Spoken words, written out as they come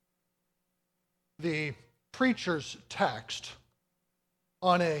The preacher's text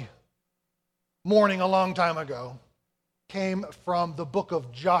on a morning a long time ago came from the book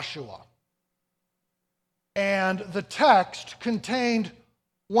of Joshua. And the text contained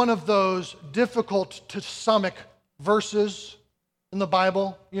one of those difficult to stomach verses in the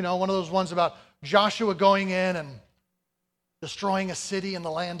Bible. You know, one of those ones about Joshua going in and destroying a city in the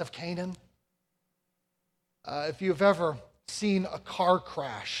land of Canaan. If you've ever seen a car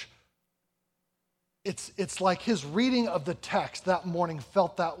crash, it's like his reading of the text that morning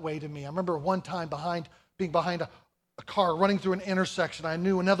felt that way to me. I remember one time being behind a car running through an intersection. I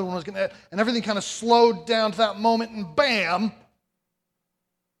knew another one was going to, and everything kind of slowed down to that moment, and bam.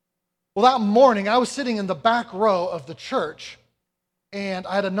 Well, that morning, I was sitting in the back row of the church, and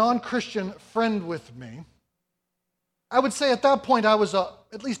I had a non-Christian friend with me. I would say at that point, I was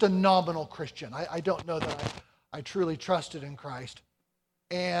at least a nominal Christian. I don't know that I truly trusted in Christ.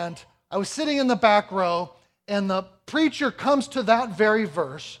 And I was sitting in the back row, and the preacher comes to that very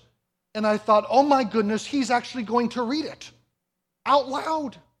verse, and I thought, oh my goodness, he's actually going to read it out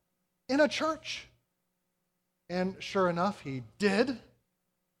loud in a church. And sure enough, he did.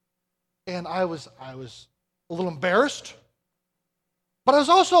 And I was a little embarrassed, but I was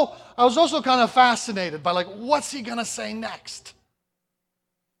also kind of fascinated by, like, what's he going to say next?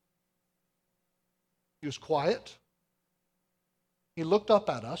 He was quiet. He looked up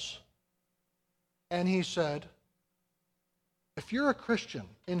at us, and he said, if you're a Christian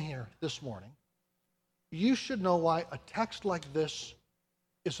in here this morning, you should know why a text like this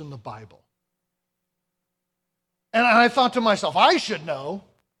is in the Bible. And I thought to myself, I should know.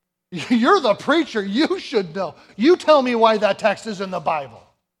 You're the preacher. You should know. You tell me why that text is in the Bible.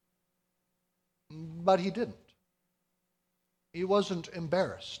 But he didn't. He wasn't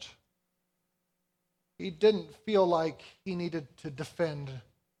embarrassed. He didn't feel like he needed to defend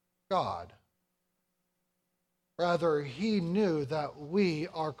God. Rather, he knew that we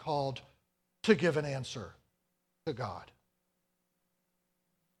are called to give an answer to God.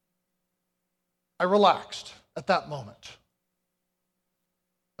 I relaxed at that moment.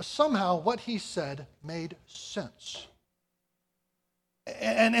 Somehow what he said made sense.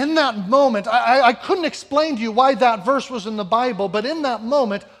 And in that moment, I couldn't explain to you why that verse was in the Bible, but in that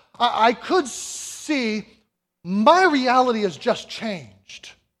moment, I could see my reality has just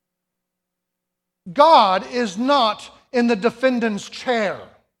changed. God is not in the defendant's chair.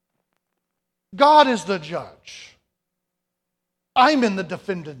 God is the judge. I'm in the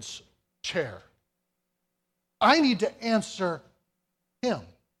defendant's chair. I need to answer him.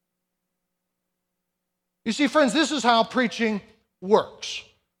 You see, friends, this is how preaching works.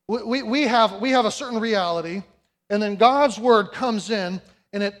 We have a certain reality, and then God's word comes in,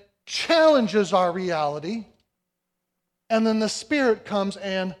 and it challenges our reality, and then the Spirit comes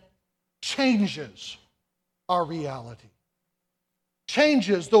and changes our reality.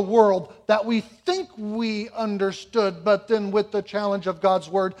 Changes the world that we think we understood, but then with the challenge of God's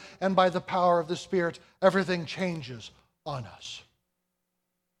word and by the power of the Spirit, everything changes on us.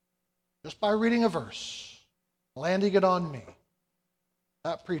 Just by reading a verse, landing it on me,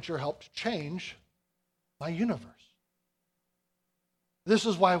 that preacher helped change my universe. This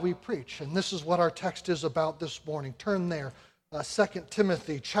is why we preach, and this is what our text is about this morning. Turn there, 2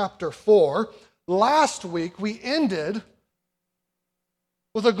 Timothy chapter 4. Last week we ended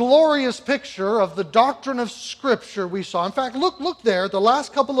with a glorious picture of the doctrine of Scripture we saw. In fact, look there, the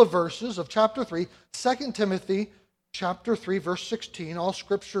last couple of verses of chapter 3, 2 Timothy chapter 3, verse 16. All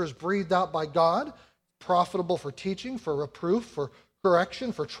Scripture is breathed out by God, profitable for teaching, for reproof, for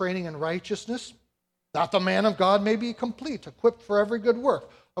correction, for training in righteousness, that the man of God may be complete, equipped for every good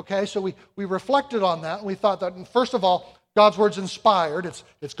work. Okay, so we reflected on that, and we thought that, first of all, God's word's inspired,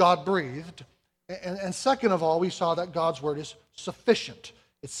 it's God-breathed. And second of all, we saw that God's word is sufficient.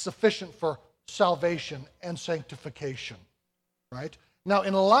 It's sufficient for salvation and sanctification, right? Now,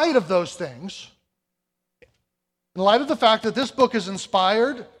 in light of those things, in light of the fact that this book is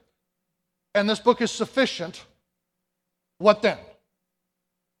inspired and this book is sufficient, what then?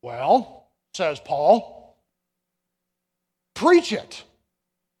 Well, says Paul, preach it.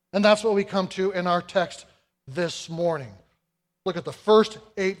 And that's what we come to in our text this morning. Look at the first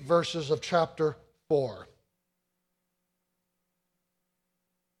 8 verses of chapter 4.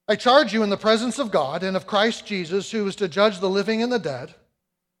 I charge you in the presence of God and of Christ Jesus, who is to judge the living and the dead,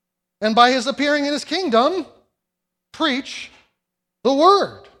 and by his appearing in his kingdom, preach the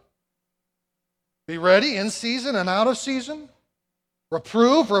word. Be ready in season and out of season.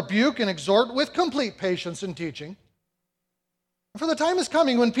 Reprove, rebuke, and exhort with complete patience and teaching. For the time is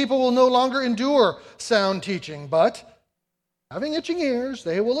coming when people will no longer endure sound teaching, but Having itching ears,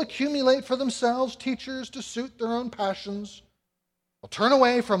 they will accumulate for themselves teachers to suit their own passions. They'll turn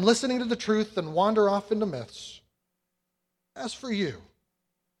away from listening to the truth and wander off into myths. As for you,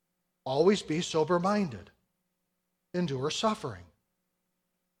 always be sober-minded. Endure suffering.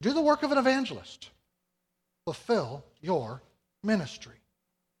 Do the work of an evangelist. Fulfill your ministry.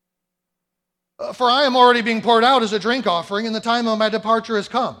 For I am already being poured out as a drink offering, and the time of my departure has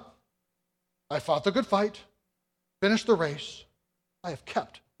come. I fought the good fight, finished the race. I have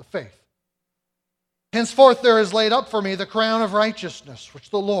kept the faith. Henceforth there is laid up for me the crown of righteousness,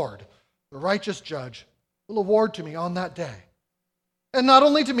 which the Lord, the righteous judge, will award to me on that day. And not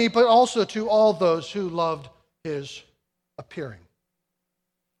only to me, but also to all those who loved his appearing.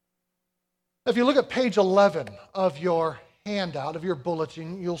 If you look at page 11 of your handout, of your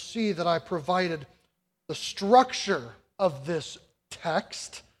bulletin, you'll see that I provided the structure of this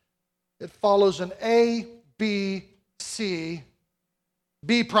text. It follows an A, B, C,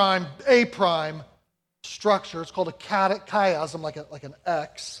 B prime, A prime structure. It's called a chiasm, like an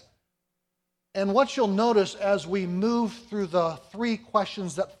X. And what you'll notice as we move through the three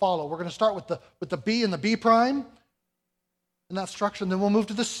questions that follow, we're going to start with the B and the B prime in that structure, and then we'll move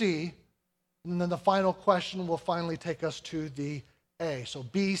to the C, and then the final question will finally take us to the A. So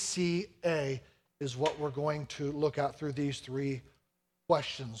B, C, A is what we're going to look at through these three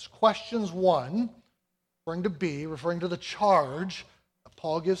questions. Questions 1, referring to B, referring to the charge that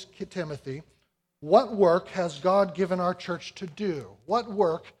Paul gives Timothy. What work has God given our church to do? What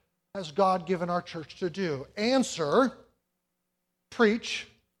work has God given our church to do? Answer: preach,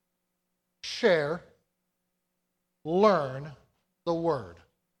 share, learn the word.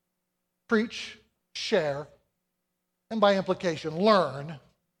 Preach, share, and by implication, learn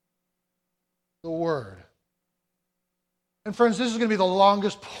the word. And friends, this is going to be the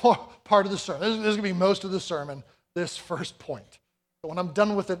longest part of the sermon. This is going to be most of the sermon, this first point. So when I'm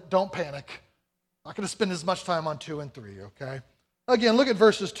done with it, don't panic. I'm not going to spend as much time on 2 and 3, okay? Again, look at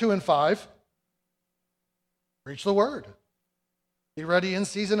verses 2 and 5. Preach the word. Be ready in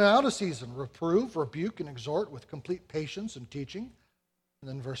season and out of season. Reprove, rebuke, and exhort with complete patience and teaching. And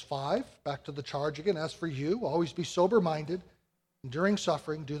then verse 5, back to the charge again. As for you, always be sober-minded, enduring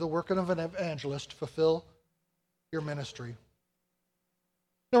suffering, do the work of an evangelist, fulfill your ministry.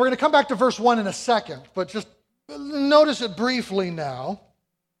 Now we're going to come back to verse 1 in a second, but just notice it briefly now.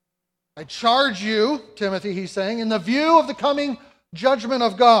 I charge you, Timothy, he's saying, in the view of the coming judgment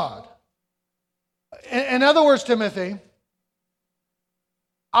of God. In other words, Timothy,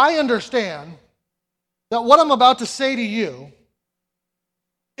 I understand that what I'm about to say to you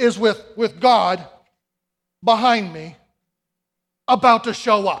is with God behind me about to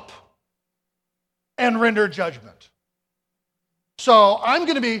show up and render judgment. So I'm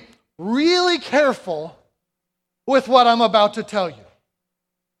going to be really careful with what I'm about to tell you.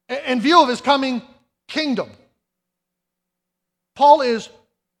 In view of his coming kingdom, Paul is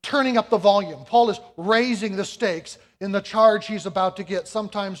turning up the volume. Paul is raising the stakes in the charge he's about to get.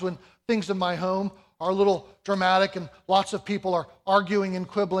 Sometimes when things in my home are a little dramatic and lots of people are arguing and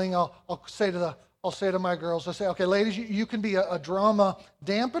quibbling, I'll say to my girls, I say, okay, ladies, you can be a drama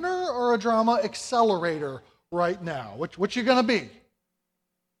dampener or a drama accelerator right now. Which you going to be?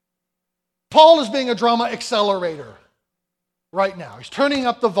 Paul is being a drama accelerator right now. He's turning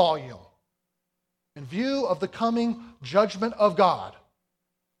up the volume in view of the coming judgment of God.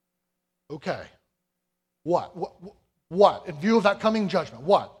 Okay. What? In view of that coming judgment,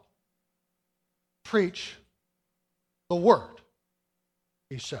 what? Preach the word,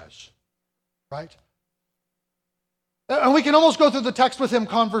 he says. Right? And we can almost go through the text with him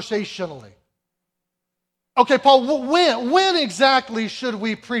conversationally. Okay, Paul, when exactly should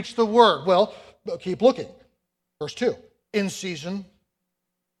we preach the word? Well, keep looking. Verse 2. In season,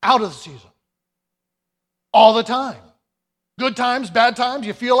 out of the season. All the time. Good times, bad times,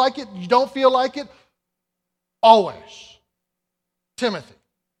 you feel like it, you don't feel like it. Always. Timothy,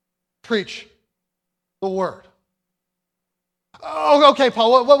 preach the word. Oh, okay,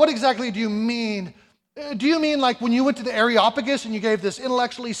 Paul, what exactly do you mean? Do you mean like when you went to the Areopagus and you gave this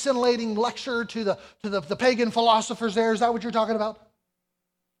intellectually scintillating lecture to the pagan philosophers there? Is that what you're talking about?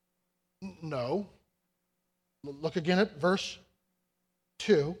 No. Look again at verse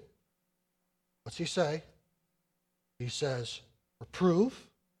 2. What's he say? He says, reprove,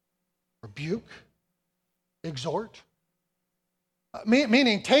 rebuke, exhort.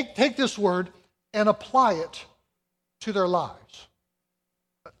 Meaning, take this word and apply it to their lives.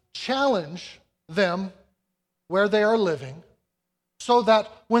 Challenge them where they are living so that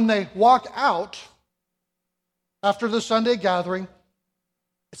when they walk out after the Sunday gathering,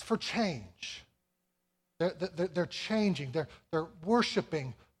 it's for change. They're changing. They're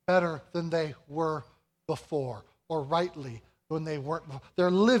worshiping better than they were before, or rightly when they weren't. They're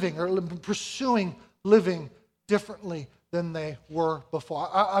living or pursuing living differently than they were before.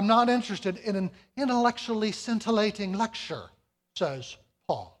 I'm not interested in an intellectually scintillating lecture, says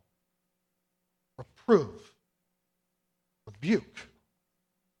Paul. Reprove, rebuke,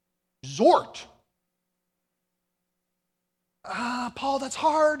 exhort. Paul, that's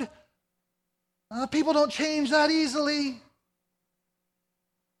hard. People don't change that easily.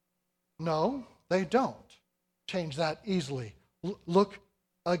 No, they don't change that easily. Look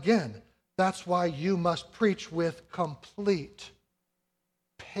again. That's why you must preach with complete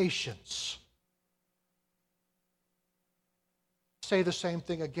patience. Say the same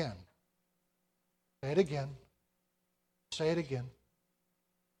thing again. Say it again. Say it again.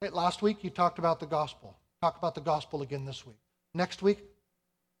 Hey, last week you talked about the gospel. Talk about the gospel again this week. Next week,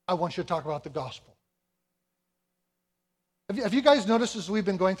 I want you to talk about the gospel. Have you guys noticed as we've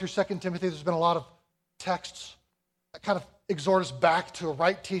been going through 2 Timothy, there's been a lot of texts that kind of exhort us back to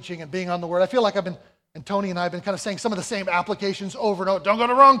right teaching and being on the Word. I feel like Tony and I have been kind of saying some of the same applications over and over. Don't go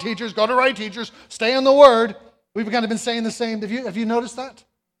to wrong teachers, go to right teachers, stay on the Word. We've kind of been saying the same. Have you noticed that?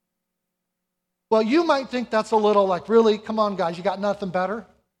 Well, you might think that's a little like, really, come on guys, you got nothing better?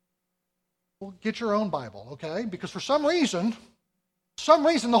 Well, get your own Bible, okay? Because for some reason,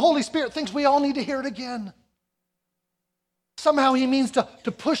 the Holy Spirit thinks we all need to hear it again. Somehow he means to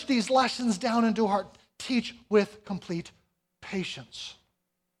push these lessons down into our heart. Teach with complete patience.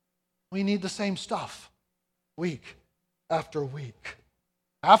 We need the same stuff week after week.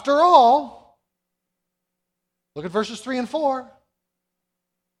 After all, look at verses 3 and 4.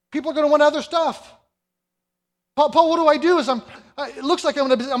 People are going to want other stuff. Paul, what do I do? It looks like I'm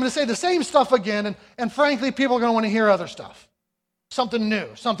going to say the same stuff again, and frankly, people are going to want to hear other stuff. Something new,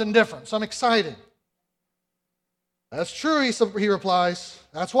 something different, something exciting. That's true, he replies.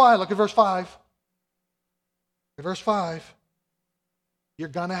 That's why. Look at verse 5. Look at verse 5. You're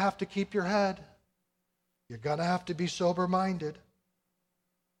going to have to keep your head. You're going to have to be sober-minded.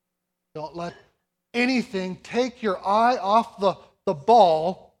 Don't let anything take your eye off the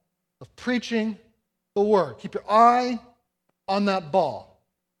ball of preaching the Word. Keep your eye on that ball.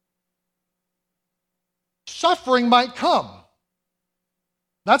 Suffering might come.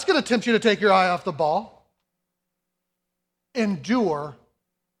 That's going to tempt you to take your eye off the ball. Endure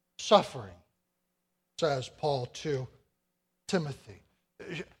suffering, says Paul to Timothy.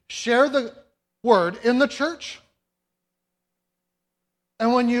 Share the Word in the church,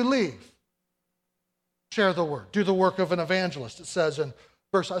 and when you leave, share the Word. Do the work of an evangelist. It says in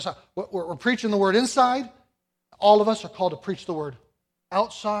verse, we're preaching the Word inside. All of us are called to preach the Word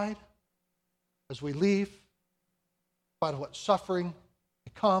outside as we leave, in spite of what suffering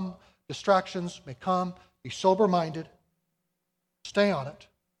may come, distractions may come. Be sober-minded. Stay on it.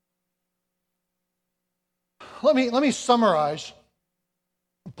 Let me summarize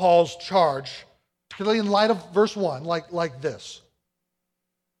Paul's charge, particularly in light of verse 1, like this.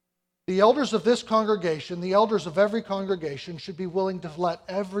 The elders of this congregation, the elders of every congregation, should be willing to let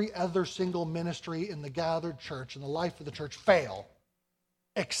every other single ministry in the gathered church, in the life of the church, fail,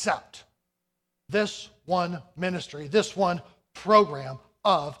 except this one ministry, this one program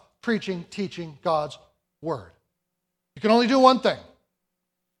of preaching, teaching God's Word. You can only do one thing.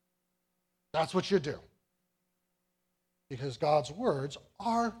 That's what you do. Because God's words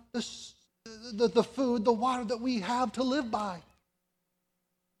are the food, the water that we have to live by.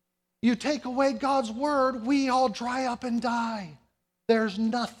 You take away God's Word, we all dry up and die. There's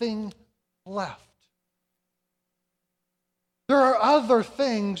nothing left. There are other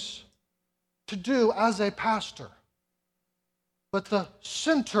things to do as a pastor. But the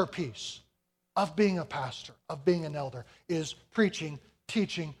centerpiece of being a pastor, of being an elder, is preaching,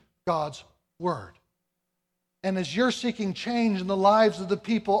 teaching God's Word. And as you're seeking change in the lives of the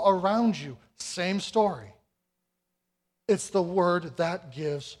people around you, same story. It's the Word that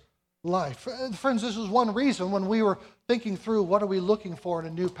gives life. Friends, this is one reason when we were thinking through what are we looking for in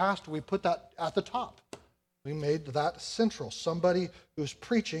a new pastor, we put that at the top. We made that central. Somebody who's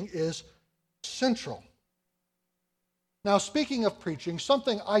preaching is central. Now, speaking of preaching,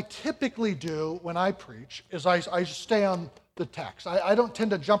 something I typically do when I preach is I stay on the text. I don't tend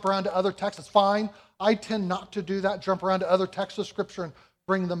to jump around to other texts. It's fine. I tend not to do that, jump around to other texts of Scripture and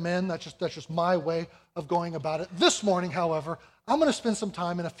bring them in. That's just my way of going about it. This morning, however, I'm going to spend some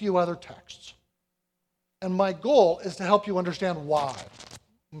time in a few other texts. And my goal is to help you understand why.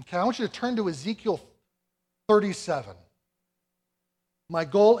 Okay, I want you to turn to Ezekiel 37. My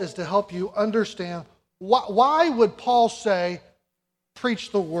goal is to help you understand why would Paul say,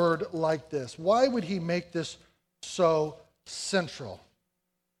 preach the word like this? Why would he make this so central?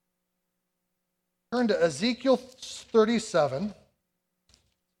 Turn to Ezekiel 37.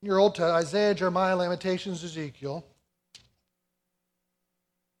 Your old to Isaiah, Jeremiah, Lamentations, Ezekiel.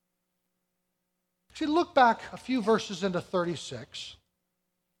 Actually, look back a few verses into 36.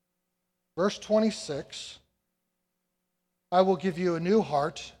 Verse 26. I will give you a new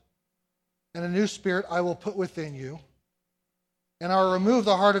heart, and a new spirit I will put within you. And I will remove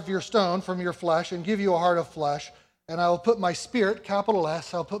the heart of your stone from your flesh and give you a heart of flesh. And I will put my spirit, capital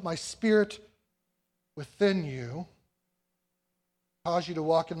S, I'll put my spirit within you. Cause you to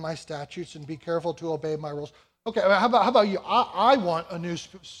walk in my statutes and be careful to obey my rules. Okay, how about you? I want a new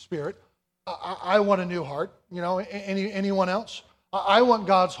spirit. I want a new heart. You know, anyone else? I want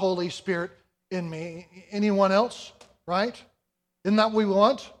God's Holy Spirit in me. Anyone else? Right? Isn't that what we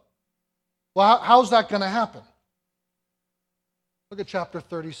want? Well, how's that going to happen? Look at chapter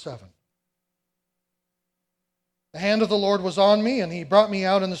 37. The hand of the Lord was on me, and he brought me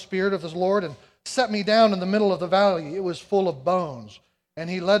out in the spirit of his Lord and set me down in the middle of the valley. It was full of bones. And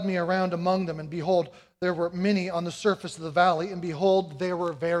he led me around among them, and behold, there were many on the surface of the valley, and behold, they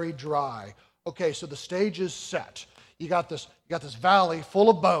were very dry. Okay, so the stage is set. You got this valley full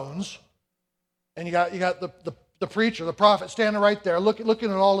of bones, and you got the preacher, the prophet, standing right there, looking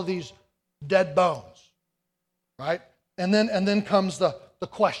at all of these dead bones, right? And then comes the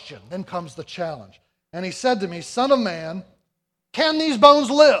question, then comes the challenge. And he said to me, Son of man, can these bones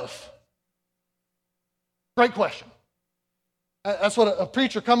live? Great question. That's what a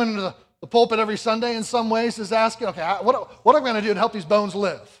preacher coming into the pulpit every Sunday in some ways is asking, okay, what are we going to do to help these bones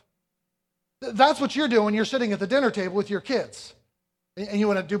live? That's what you're doing when you're sitting at the dinner table with your kids. And you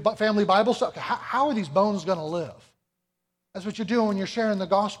want to do family Bible stuff. Okay, how are these bones going to live? That's what you're doing when you're sharing the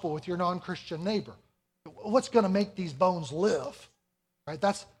gospel with your non-Christian neighbor. What's going to make these bones live? Right?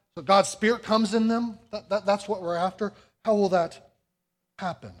 So God's Spirit comes in them. That's what we're after. How will that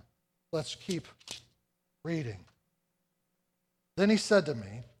happen? Let's keep reading. Then he said to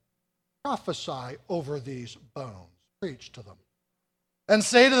me, prophesy over these bones. Preach to them. And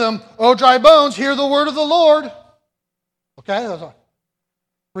say to them, O dry bones, hear the word of the Lord. Okay, that's all.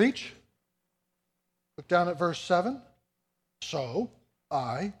 Preach. Look down at verse 7. So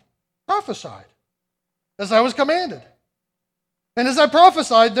I prophesied, as I was commanded. And as I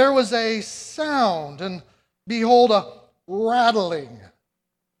prophesied, there was a sound, and behold, a rattling.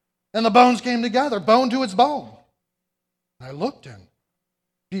 And the bones came together, bone to its bone. And I looked, and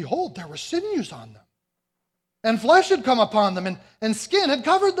behold, there were sinews on them. And flesh had come upon them, and skin had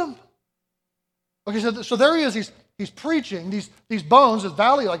covered them. Okay, so there he is. He's preaching. These bones, this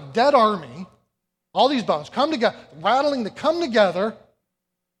valley, like dead army, all these bones come together, rattling, they come together.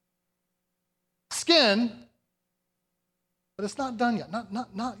 Skin, but it's not done yet.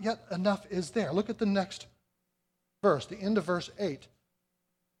 Not yet enough is there. Look at the next verse, the end of verse 8.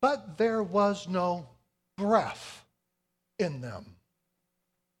 But there was no breath in them.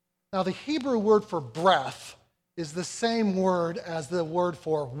 Now, the Hebrew word for breath is the same word as the word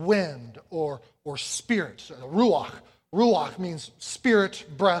for wind or spirit. So, ruach. Ruach means spirit,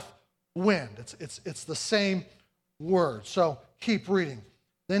 breath, wind. It's the same word. So keep reading.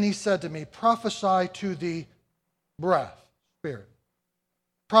 Then he said to me, prophesy to the breath, spirit.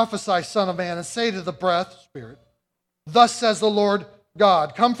 Prophesy, son of man, and say to the breath, spirit, thus says the Lord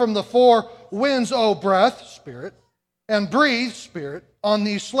God, come from the four winds, O breath, spirit, and breathe, spirit, on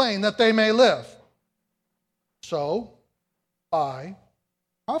these slain, that they may live. So I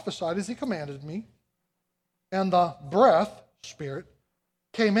prophesied as he commanded me, and the breath, spirit,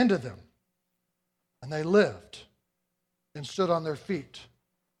 came into them, and they lived and stood on their feet,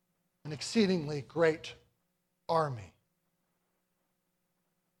 an exceedingly great army.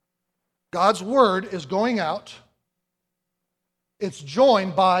 God's word is going out. It's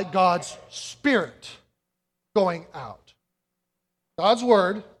joined by God's Spirit going out. God's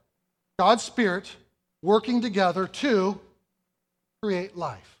word, God's Spirit working together to create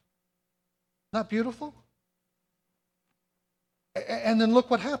life. Isn't that beautiful? And then look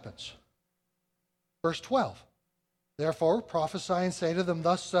what happens. Verse 12. Therefore prophesy and say to them,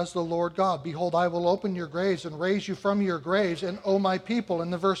 thus says the Lord God, behold, I will open your graves and raise you from your graves, and O my people,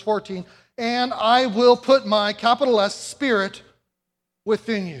 in the verse 14, and I will put my, capital S, Spirit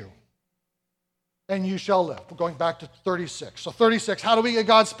within you, and you shall live. We're going back to 36. So 36, how do we get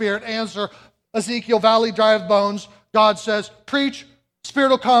God's Spirit? Answer, Ezekiel, valley dry of bones. God says, preach, Spirit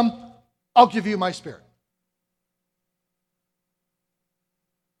will come, I'll give you my Spirit.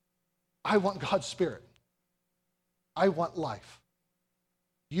 I want God's Spirit. I want life.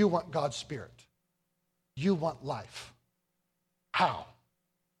 You want God's Spirit. You want life. How?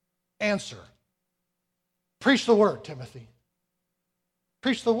 Answer. Preach the word, Timothy.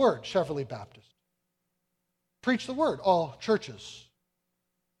 Preach the word, Cheverly Baptist. Preach the word, all churches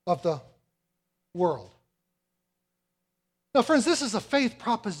of the world. Now, friends, this is a faith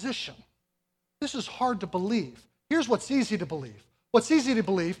proposition. This is hard to believe. Here's what's easy to believe. What's easy to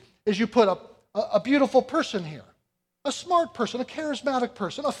believe is you put a beautiful person here, a smart person, a charismatic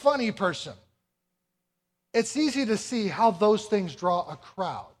person, a funny person. It's easy to see how those things draw a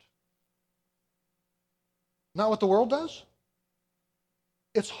crowd. Not what the world does?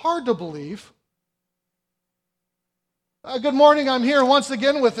 It's hard to believe. Good morning, I'm here once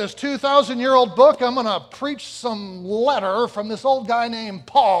again with this 2,000-year-old book. I'm going to preach some letter from this old guy named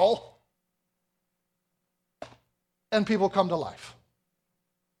Paul. And people come to life.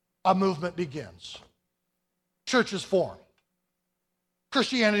 A movement begins. Churches form.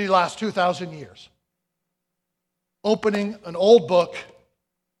 Christianity lasts 2,000 years. Opening an old book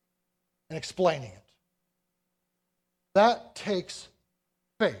and explaining it. That takes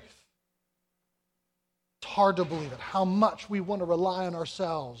faith. It's hard to believe it, how much we want to rely on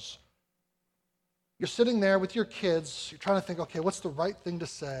ourselves. You're sitting there with your kids, you're trying to think, okay, what's the right thing to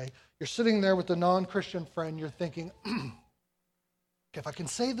say? You're sitting there with a non-Christian friend, you're thinking, okay, if I can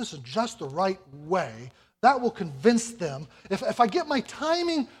say this in just the right way, that will convince them. If I get my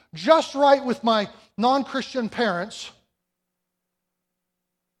timing just right with my non-Christian parents,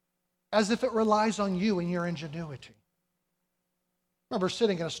 as if it relies on you and your ingenuity. I remember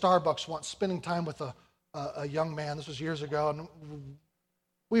sitting in a Starbucks once, spending time with a young man. This was years ago, and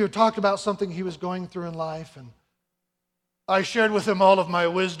we had talked about something he was going through in life, and I shared with him all of my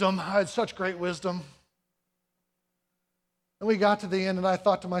wisdom. I had such great wisdom. And we got to the end, and I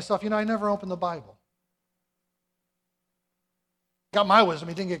thought to myself, I never opened the Bible. Got my wisdom,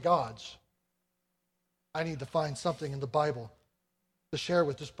 he didn't get God's. I need to find something in the Bible to share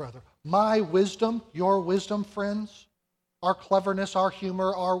with this brother. My wisdom, your wisdom, friends, our cleverness, our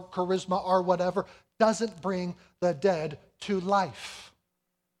humor, our charisma, our whatever, doesn't bring the dead to life.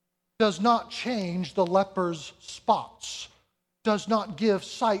 Does not change the leper's spots. Does not give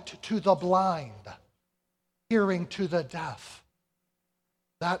sight to the blind. Hearing to the deaf.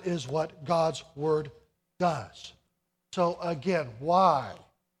 That is what God's word does. So again, why?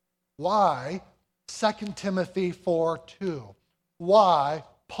 Why 2 Timothy 4:2? Why,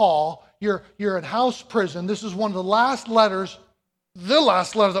 Paul, you're in house prison. This is one of the last letters, the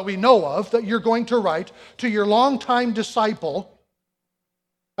last letter that we know of, that you're going to write to your longtime disciple.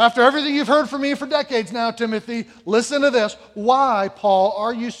 After everything you've heard from me for decades now, Timothy, listen to this. Why, Paul,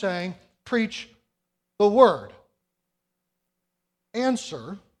 are you saying, preach the word?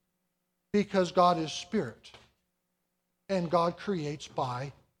 Answer, because God is spirit, and God creates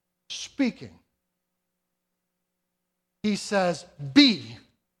by speaking. He says, be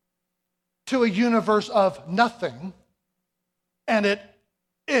to a universe of nothing, and it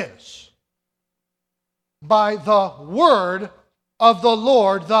is. By the word of the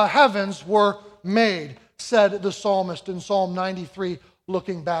Lord, the heavens were made, said the psalmist in Psalm 93,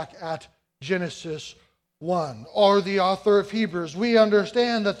 looking back at Genesis 1. Or the author of Hebrews, we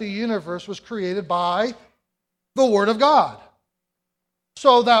understand that the universe was created by the word of God.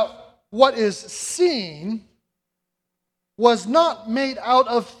 So that what is seen was not made out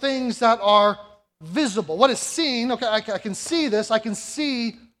of things that are visible. What is seen, okay, I can see this, I can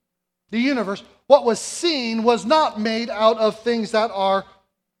see the universe. What was seen was not made out of things that are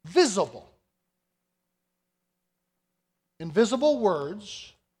visible. Invisible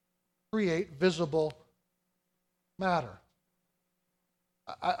words create visible matter.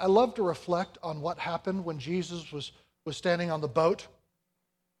 I love to reflect on what happened when Jesus was standing on the boat,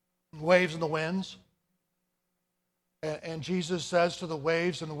 waves and the winds. And Jesus says to the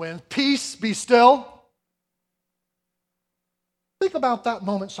waves and the wind, peace, be still. Think about that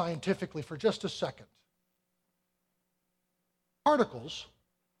moment scientifically for just a second. Particles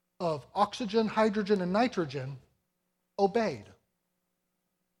of oxygen, hydrogen, and nitrogen obeyed.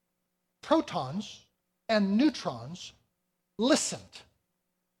 Protons and neutrons listened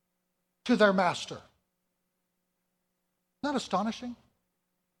to their master. Isn't that astonishing?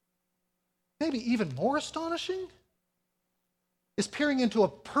 Maybe even more astonishing is peering into a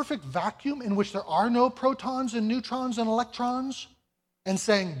perfect vacuum in which there are no protons and neutrons and electrons and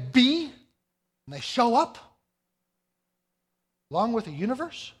saying, be, and they show up along with the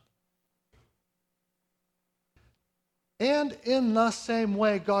universe. And in the same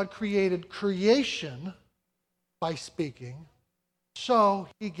way, God created creation by speaking, so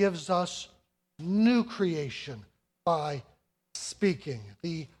he gives us new creation by speaking.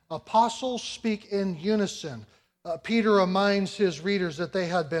 The apostles speak in unison. Peter reminds his readers that they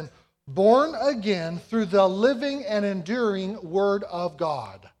had been born again through the living and enduring Word of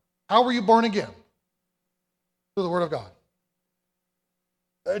God. How were you born again? Through the Word of God.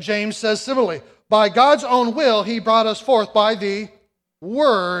 James says similarly, by God's own will, he brought us forth by the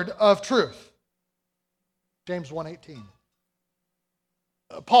word of truth. James 1:18.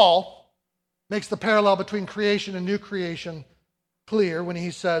 Paul makes the parallel between creation and new creation clear when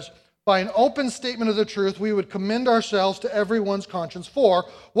he says, by an open statement of the truth, we would commend ourselves to everyone's conscience. For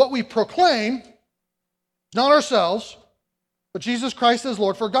what we proclaim, not ourselves, but Jesus Christ as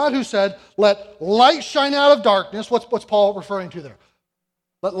Lord. For God who said, let light shine out of darkness. What's Paul referring to there?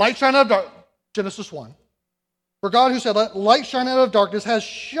 Let light shine out of darkness. Genesis 1. For God who said, let light shine out of darkness, has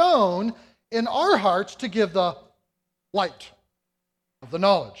shone in our hearts to give the light of the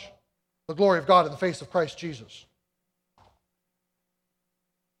knowledge, the glory of God in the face of Christ Jesus.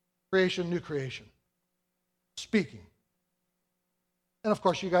 Creation, new creation. Speaking. And of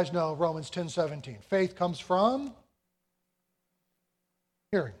course, you guys know Romans 10:17. Faith comes from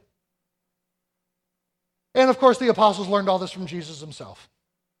hearing. And of course, the apostles learned all this from Jesus himself.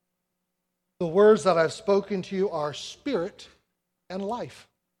 The words that I've spoken to you are spirit and life.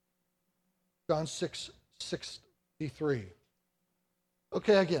 John 6:63.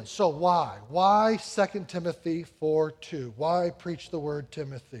 Okay, again, so why? Why 2 Timothy 4:2? Why preach the word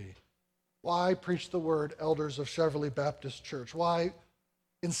Timothy? Why preach the word elders of Cheverly Baptist Church? Why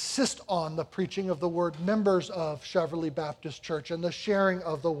insist on the preaching of the word members of Cheverly Baptist Church and the sharing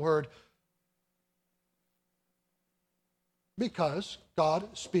of the word? Because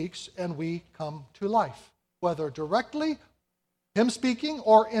God speaks and we come to life, whether directly, him speaking,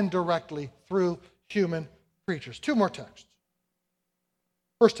 or indirectly through human preachers. Two more texts.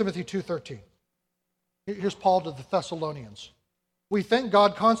 1 Timothy 2:13. Here's Paul to the Thessalonians. We thank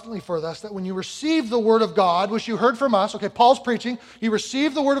God constantly for this, that when you receive the word of God, which you heard from us, okay, Paul's preaching, you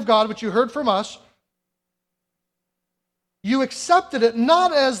received the word of God, which you heard from us, you accepted it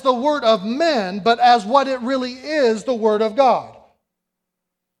not as the word of men, but as what it really is, the word of God,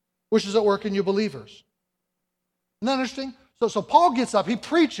 which is at work in you believers. Isn't that interesting? So Paul gets up, he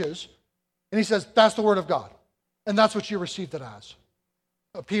preaches, and he says, that's the word of God. And that's what you received it as.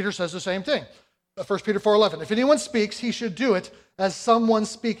 Peter says the same thing. 1 Peter 4:11. If anyone speaks, he should do it as someone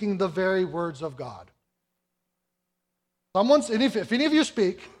speaking the very words of God. If any of you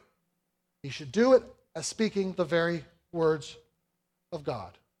speak, he should do it as speaking the very words of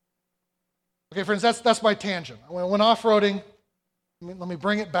God. Okay, friends, that's my tangent. I went off-roading. Let me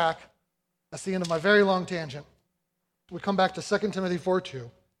bring it back. That's the end of my very long tangent. We come back to 2 Timothy 4:2.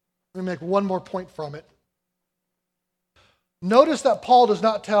 Let me make one more point from it. Notice that Paul does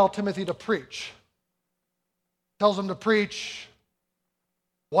not tell Timothy to preach. He tells him to preach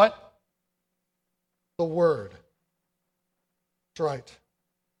what? The word. That's right.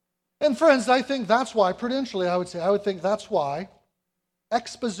 And friends, I think that's why, prudentially, I would think that's why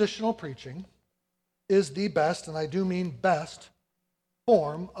expositional preaching is the best, and I do mean best,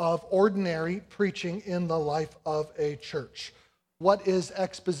 form of ordinary preaching in the life of a church. What is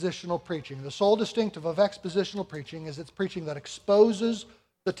expositional preaching? The sole distinctive of expositional preaching is it's preaching that exposes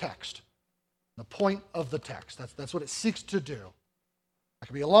the text, the point of the text. That's what it seeks to do. It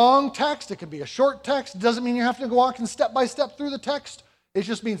can be a long text, it can be a short text. It doesn't mean you have to go walking step by step through the text. It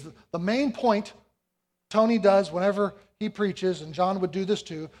just means the main point, Tony does whenever he preaches, and John would do this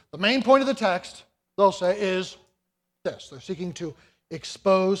too, the main point of the text, they'll say, is this. They're seeking to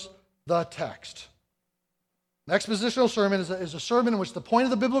expose the text. An expositional sermon is a sermon in which the point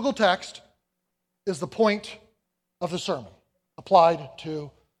of the biblical text is the point of the sermon applied to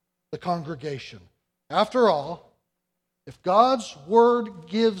the congregation. After all, if God's word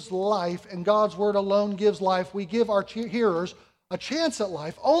gives life and God's word alone gives life, we give our hearers a chance at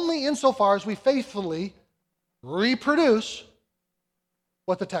life only insofar as we faithfully reproduce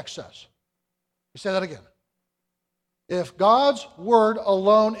what the text says. Let me say that again. If God's word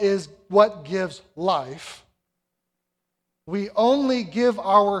alone is what gives life, we only give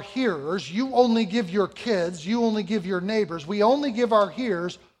our hearers, you only give your kids, you only give your neighbors, we only give our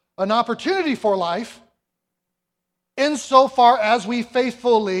hearers an opportunity for life insofar as we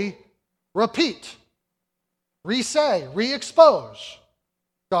faithfully repeat, re-say, re-expose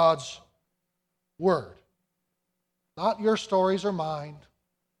God's word. Not your stories or mine.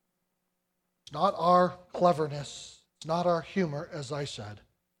 It's not our cleverness. It's not our humor, as I said.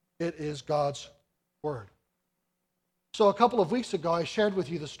 It is God's word. So a couple of weeks ago, I shared with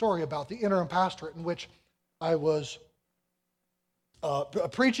you the story about the interim pastorate in which I was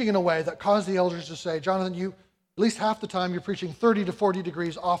preaching in a way that caused the elders to say, Jonathan, you at least half the time you're preaching 30 to 40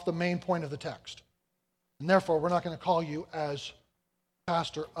 degrees off the main point of the text. And therefore, we're not going to call you as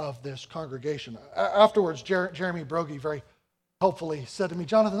pastor of this congregation. Afterwards, Jeremy Brogy very helpfully said to me,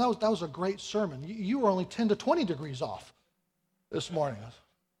 Jonathan, that was a great sermon. You were only 10 to 20 degrees off this morning.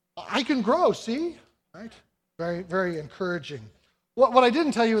 I can grow, see? Right? Very, very encouraging. What I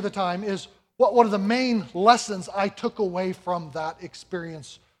didn't tell you at the time is what are the main lessons I took away from that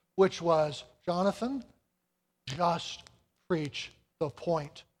experience, which was, Jonathan, just preach the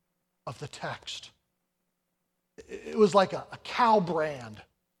point of the text. It was like a cow brand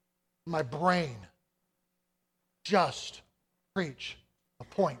in my brain. Just preach the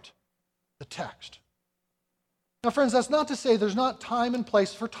point, the text. Now, friends, that's not to say there's not time and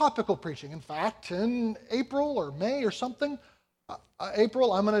place for topical preaching. In fact, in April or May or something,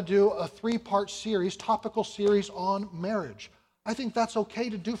 April, I'm going to do a 3-part series, topical series on marriage. I think that's okay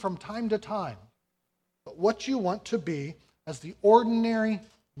to do from time to time. But what you want to be as the ordinary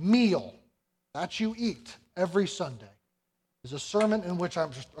meal that you eat every Sunday is a sermon in which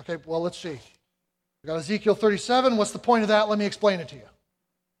I'm just, okay, well, let's see. We got Ezekiel 37. What's the point of that? Let me explain it to you.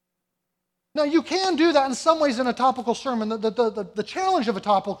 Now, you can do that in some ways in a topical sermon. The challenge of a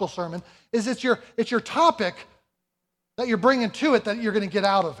topical sermon is it's your topic that you're bringing to it that you're going to get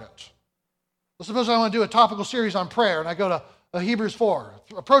out of it. Well, suppose I want to do a topical series on prayer, and I go to Hebrews 4,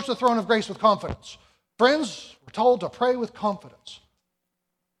 approach the throne of grace with confidence. Friends, we're told to pray with confidence.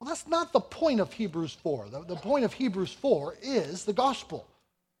 Well, that's not the point of Hebrews 4. The point of Hebrews 4 is the gospel.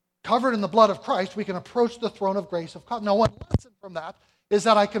 Covered in the blood of Christ, we can approach the throne of grace of God. Now, one lesson from that is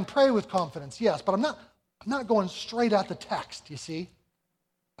that I can pray with confidence, yes, but I'm not going straight at the text, you see.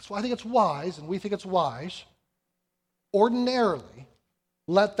 That's why I think it's wise, and we think it's wise, ordinarily,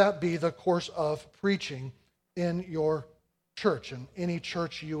 let that be the course of preaching in your church, and any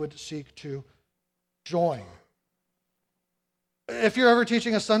church you would seek to join. If you're ever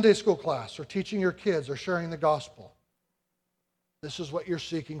teaching a Sunday school class or teaching your kids or sharing the gospel, this is what you're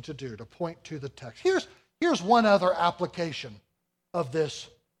seeking to do, to point to the text. Here's one other application of this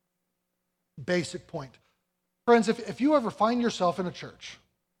basic point. Friends, if you ever find yourself in a church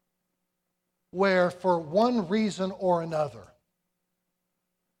where for one reason or another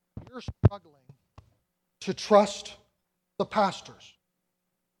you're struggling to trust the pastors,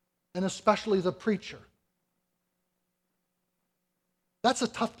 and especially the preacher, that's a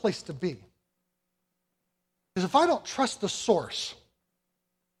tough place to be. Because if I don't trust the source,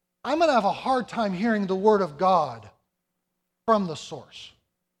 I'm going to have a hard time hearing the Word of God from the source.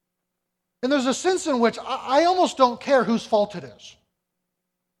 And there's a sense in which I almost don't care whose fault it is.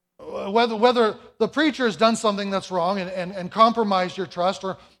 Whether the preacher has done something that's wrong and compromised your trust,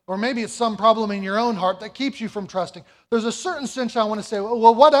 or maybe it's some problem in your own heart that keeps you from trusting. There's a certain sense I want to say,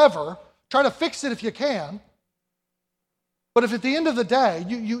 well, whatever, try to fix it if you can. But if at the end of the day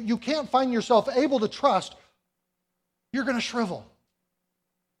you can't find yourself able to trust, you're going to shrivel.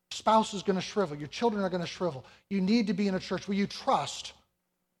 Your spouse is going to shrivel. Your children are going to shrivel. You need to be in a church where you trust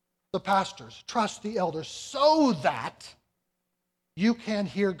the pastors, trust the elders, so that you can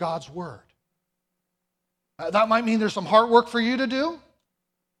hear God's word. That might mean there's some hard work for you to do.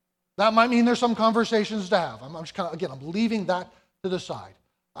 That might mean there's some conversations to have. I'm just I'm leaving that to the side.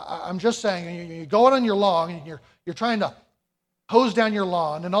 I'm just saying, you go out on your lawn and you're trying to hose down your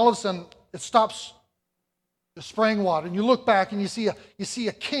lawn, and all of a sudden it stops spraying water, and you look back and you see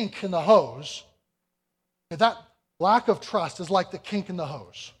a kink in the hose. And that lack of trust is like the kink in the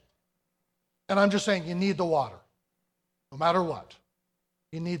hose. And I'm just saying, you need the water. No matter what,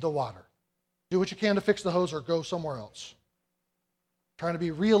 you need the water. Do what you can to fix the hose or go somewhere else. Trying to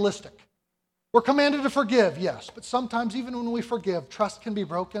be realistic. We're commanded to forgive, yes, but sometimes even when we forgive, trust can be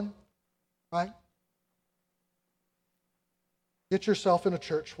broken, right? Get yourself in a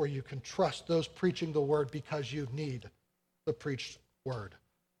church where you can trust those preaching the word because you need the preached word.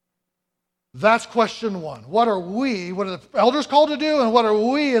 That's question one. What are the elders called to do, and what are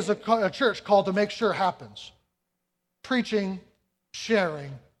we as a church called to make sure happens? Preaching,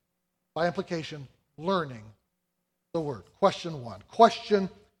 sharing, by implication, learning the word. Question one. Question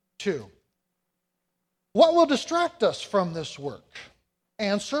two. What will distract us from this work?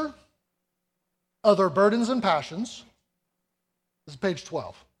 Answer, other burdens and passions. This is page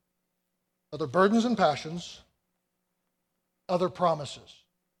 12. Other burdens and passions, other promises.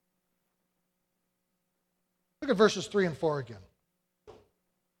 Look at verses 3 and 4 again.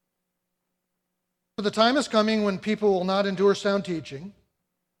 For the time is coming when people will not endure sound teaching,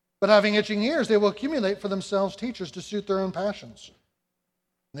 but having itching ears, they will accumulate for themselves teachers to suit their own passions.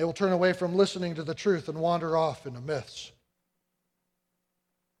 And they will turn away from listening to the truth and wander off into myths.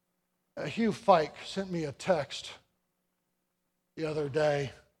 Hugh Fike sent me a text the other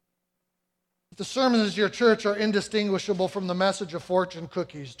day. If the sermons at your church are indistinguishable from the message of fortune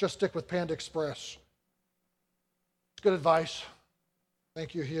cookies, just stick with Panda Express. It's good advice.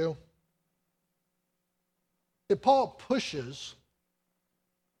 Thank you, Hugh. Paul pushes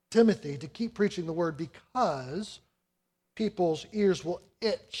Timothy to keep preaching the word because people's ears will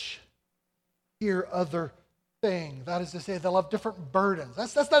itch, hear other things. That is to say, they'll have different burdens.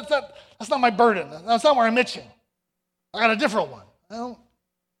 That's not my burden. That's not where I'm itching. I got a different one. I'm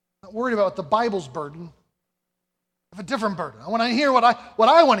not worried about the Bible's burden. I have a different burden. I want to hear what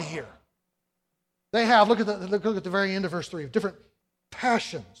I want to hear. They have, look at the very end of verse 3, different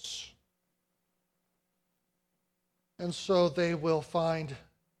passions. And so they will find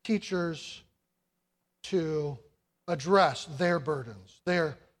teachers to address their burdens,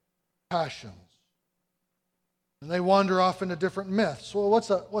 their passions. And they wander off into different myths. Well, what's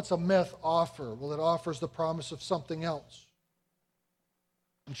a myth offer? Well, it offers the promise of something else.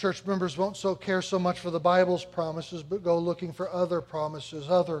 And church members won't care so much for the Bible's promises, but go looking for other promises,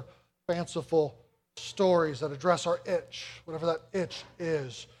 other fanciful stories that address our itch, whatever that itch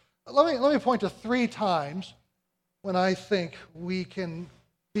is. Let me point to 3 times when I think we can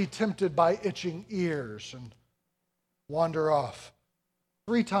be tempted by itching ears and wander off.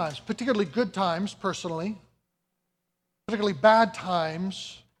 3 times, particularly good times personally, particularly bad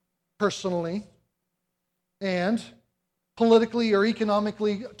times personally, and politically or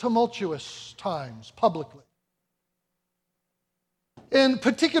economically tumultuous times publicly. In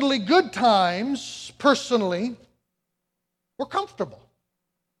particularly good times personally, we're comfortable.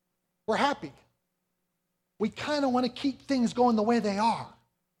 We're happy. We kind of want to keep things going the way they are.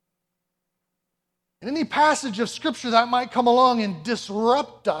 And any passage of Scripture that might come along and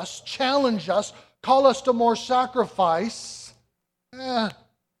disrupt us, challenge us, call us to more sacrifice,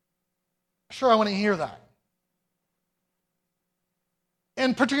 sure, I want to hear that.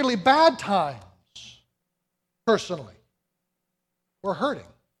 In particularly bad times, personally, we're hurting.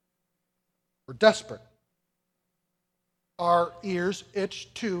 We're desperate. Our ears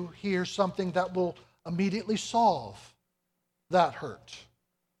itch to hear something that will immediately solve that hurt,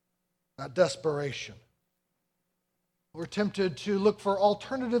 that desperation. We're tempted to look for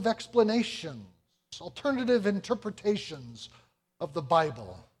alternative explanations, alternative interpretations of the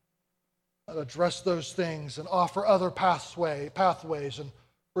Bible that address those things and offer other pathways and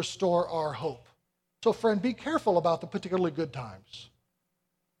restore our hope. So, friend, be careful about the particularly good times.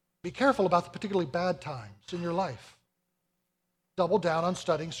 Be careful about the particularly bad times in your life. Double down on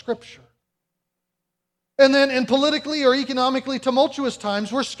studying Scripture. And then in politically or economically tumultuous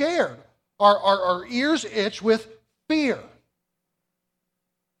times, we're scared. Our ears itch with fear.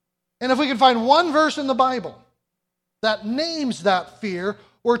 And if we can find one verse in the Bible that names that fear,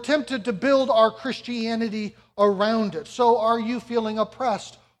 we're tempted to build our Christianity around it. So are you feeling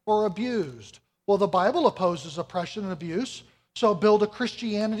oppressed or abused? Well, the Bible opposes oppression and abuse, so build a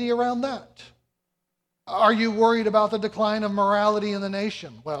Christianity around that. Are you worried about the decline of morality in the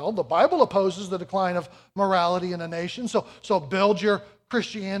nation? Well, the Bible opposes the decline of morality in a nation, so build your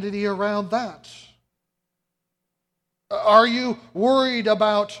Christianity around that. Are you worried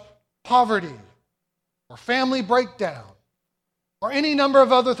about poverty or family breakdown or any number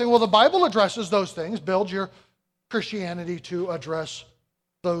of other things? Well, the Bible addresses those things. Build your Christianity to address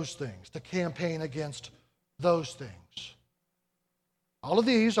those things, to campaign against those things. All of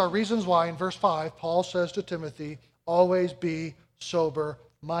these are reasons why, in verse 5, Paul says to Timothy, always be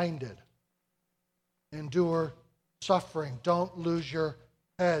sober-minded. Endure suffering. Don't lose your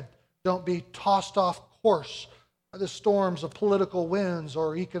head. Don't be tossed off course by the storms of political winds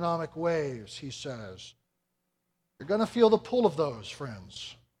or economic waves, he says. You're going to feel the pull of those,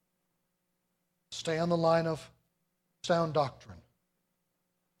 friends. Stay on the line of sound doctrine.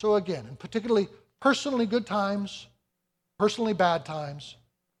 So again, in particularly personally good times, personally bad times,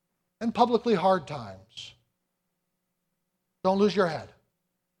 and publicly hard times, don't lose your head.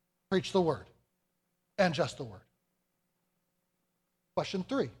 Preach the word, and just the word. Question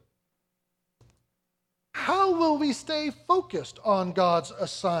 3. How will we stay focused on God's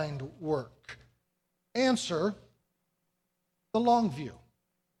assigned work? Answer, the long view.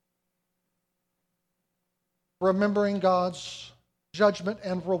 Remembering God's judgment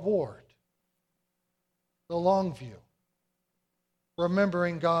and reward. The long view.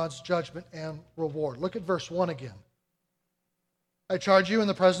 Remembering God's judgment and reward. Look at verse 1 again. I charge you in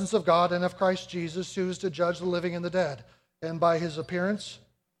the presence of God and of Christ Jesus, who is to judge the living and the dead, and by his appearance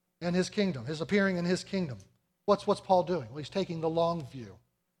and his kingdom. His appearing in his kingdom. What's Paul doing? Well, he's taking the long view.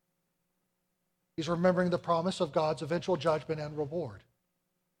 He's remembering the promise of God's eventual judgment and reward.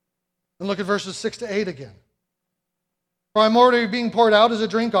 And look at verses 6 to 8 again. For I am already being poured out as a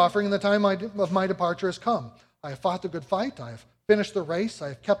drink offering, and the time of my departure has come. I have fought the good fight. I have finished the race. I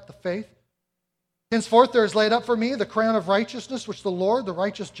have kept the faith. Henceforth there is laid up for me the crown of righteousness, which the Lord, the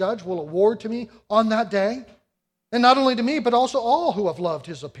righteous judge, will award to me on that day. And not only to me, but also all who have loved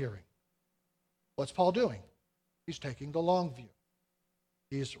his appearing. What's Paul doing? He's taking the long view.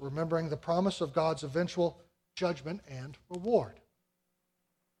 He's remembering the promise of God's eventual judgment and reward.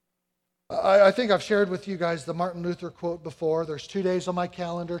 I think I've shared with you guys the Martin Luther quote before. There's 2 days on my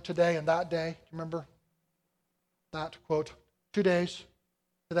calendar, today and that day. Remember that quote? 2 days,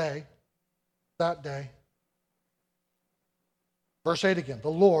 today, that day. Verse 8 again. The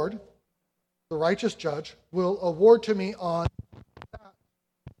Lord, the righteous judge, will award to me on that.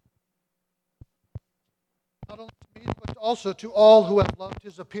 Not only to me, but also to all who have loved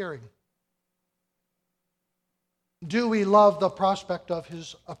his appearing. Do we love the prospect of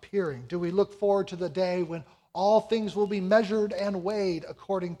his appearing? Do we look forward to the day when all things will be measured and weighed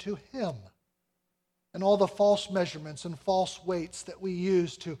according to him? And all the false measurements and false weights that we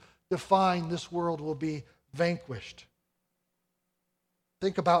use to define this world will be vanquished.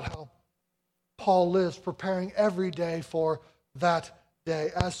 Think about how Paul lives, preparing every day for that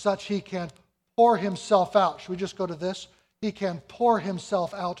day. As such, he can pour himself out. Should we just go to this? He can pour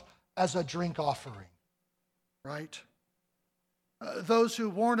himself out as a drink offering. Right? Those who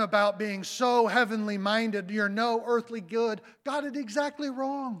warn about being so heavenly minded, you're no earthly good, got it exactly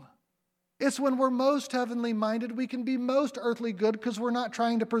wrong. It's when we're most heavenly minded, we can be most earthly good because we're not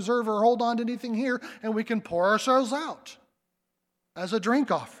trying to preserve or hold on to anything here, and we can pour ourselves out as a drink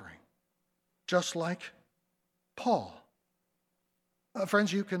offering, just like Paul.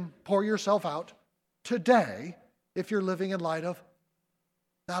 Friends, you can pour yourself out today if you're living in light of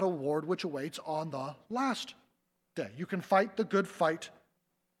that award which awaits on the last day. You can fight the good fight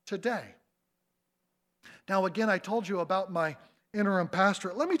today. Now, again, I told you about my interim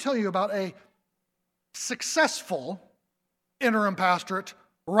pastorate. Let me tell you about a successful interim pastorate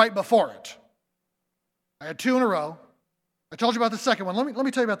right before it. I had 2 in a row. I told you about the second one. Let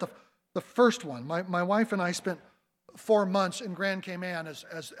me tell you about the first one. My wife and I spent 4 months in Grand Cayman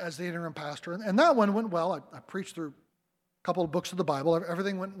as the interim pastor, and that one went well. I preached through a couple of books of the Bible.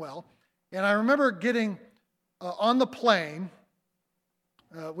 Everything went well. And I remember getting on the plane.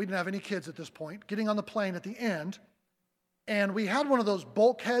 We didn't have any kids at this point. Getting on the plane at the end, and we had one of those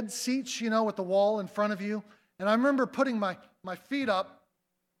bulkhead seats, with the wall in front of you. And I remember putting my feet up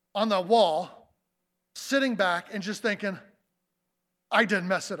on the wall, sitting back and just thinking, I didn't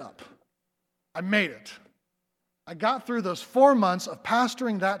mess it up. I made it. I got through those 4 months of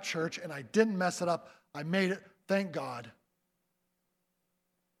pastoring that church, and I didn't mess it up. I made it. Thank God.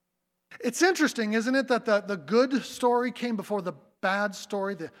 It's interesting, isn't it, that the good story came before the bad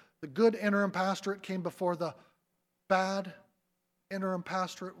story. The good interim pastorate came before the bad interim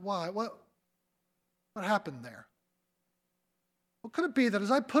pastorate. Why? What happened there? Well, could it be that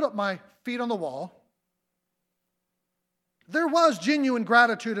as I put up my feet on the wall, there was genuine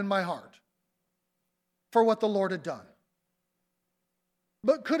gratitude in my heart for what the Lord had done?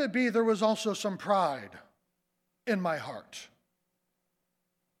 But could it be there was also some pride in my heart?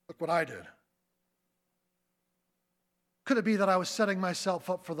 Look what I did. Could it be that I was setting myself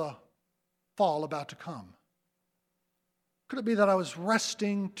up for the fall about to come? Could it be that I was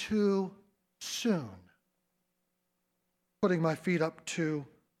resting too soon? Putting my feet up too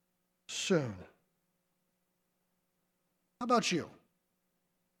soon? How about you?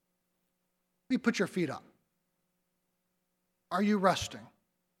 You put your feet up. Are you resting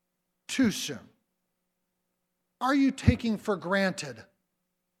too soon? Are you taking for granted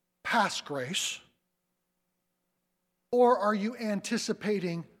past grace? Or are you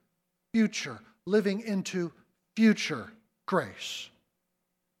anticipating future, living into future grace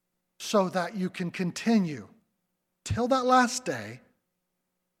so that you can continue till that last day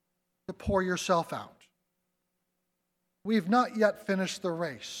to pour yourself out? We've not yet finished the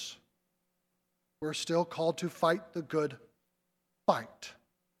race. We're still called to fight the good fight.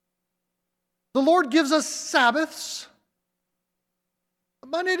 The Lord gives us Sabbaths,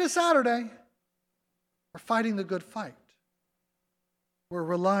 Monday to Saturday. We're fighting the good fight. We're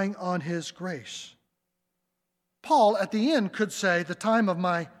relying on His grace. Paul, at the end, could say, the time of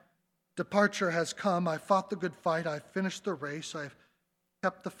my departure has come. I fought the good fight. I've finished the race. I've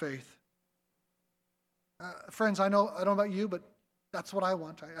kept the faith. Friends, I don't know about you, but that's what I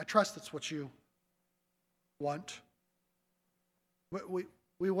want. I trust that's what you want.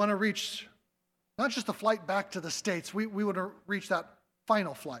 We want to reach not just the flight back to the States. We want to reach that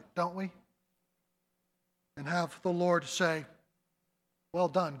final flight, don't we? And have the Lord say, well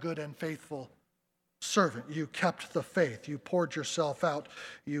done, good and faithful servant. You kept the faith. You poured yourself out.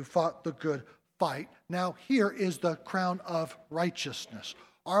 You fought the good fight. Now here is the crown of righteousness.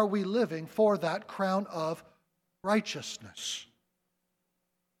 Are we living for that crown of righteousness?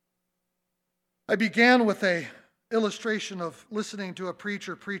 I began with an illustration of listening to a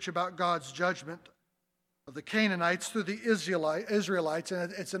preacher preach about God's judgment of the Canaanites through the Israelites,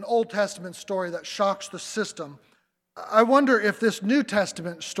 and it's an Old Testament story that shocks the system. I wonder if this New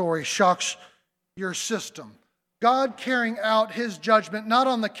Testament story shocks your system. God carrying out his judgment not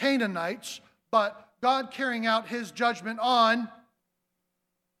on the Canaanites, but God carrying out his judgment on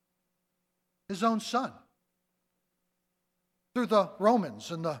his own son through the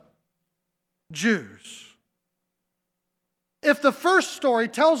Romans and the Jews. If the first story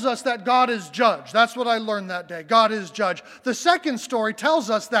tells us that God is judge, that's what I learned that day. God is judge. The second story tells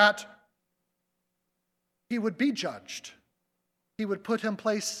us that he would be judged. He would put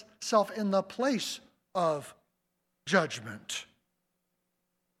himself in the place of judgment.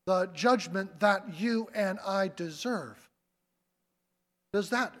 The judgment that you and I deserve.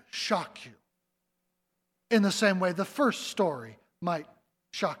 Does that shock you? In the same way the first story might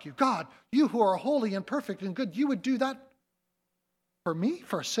shock you. God, you who are holy and perfect and good, you would do that for me?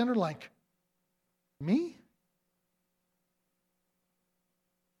 For a sinner like me?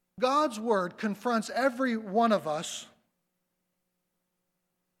 God's word confronts every one of us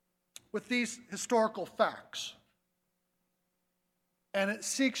with these historical facts. And it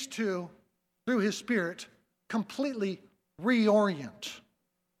seeks to, through his Spirit, completely reorient,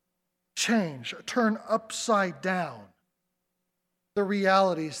 change, turn upside down the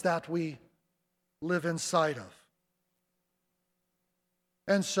realities that we live inside of.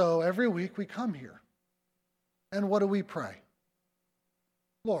 And so every week we come here. And what do we pray?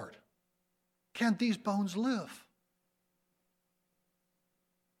 Lord, can these bones live?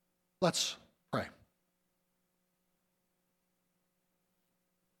 Let's pray.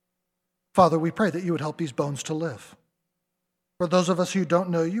 Father, we pray that you would help these bones to live. For those of us who don't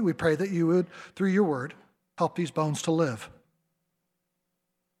know you, we pray that you would, through your word, help these bones to live.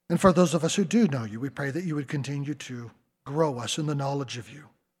 And for those of us who do know you, we pray that you would continue to grow us in the knowledge of you,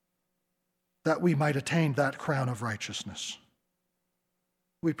 that we might attain that crown of righteousness.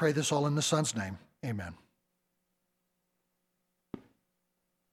 We pray this all in the Son's name. Amen.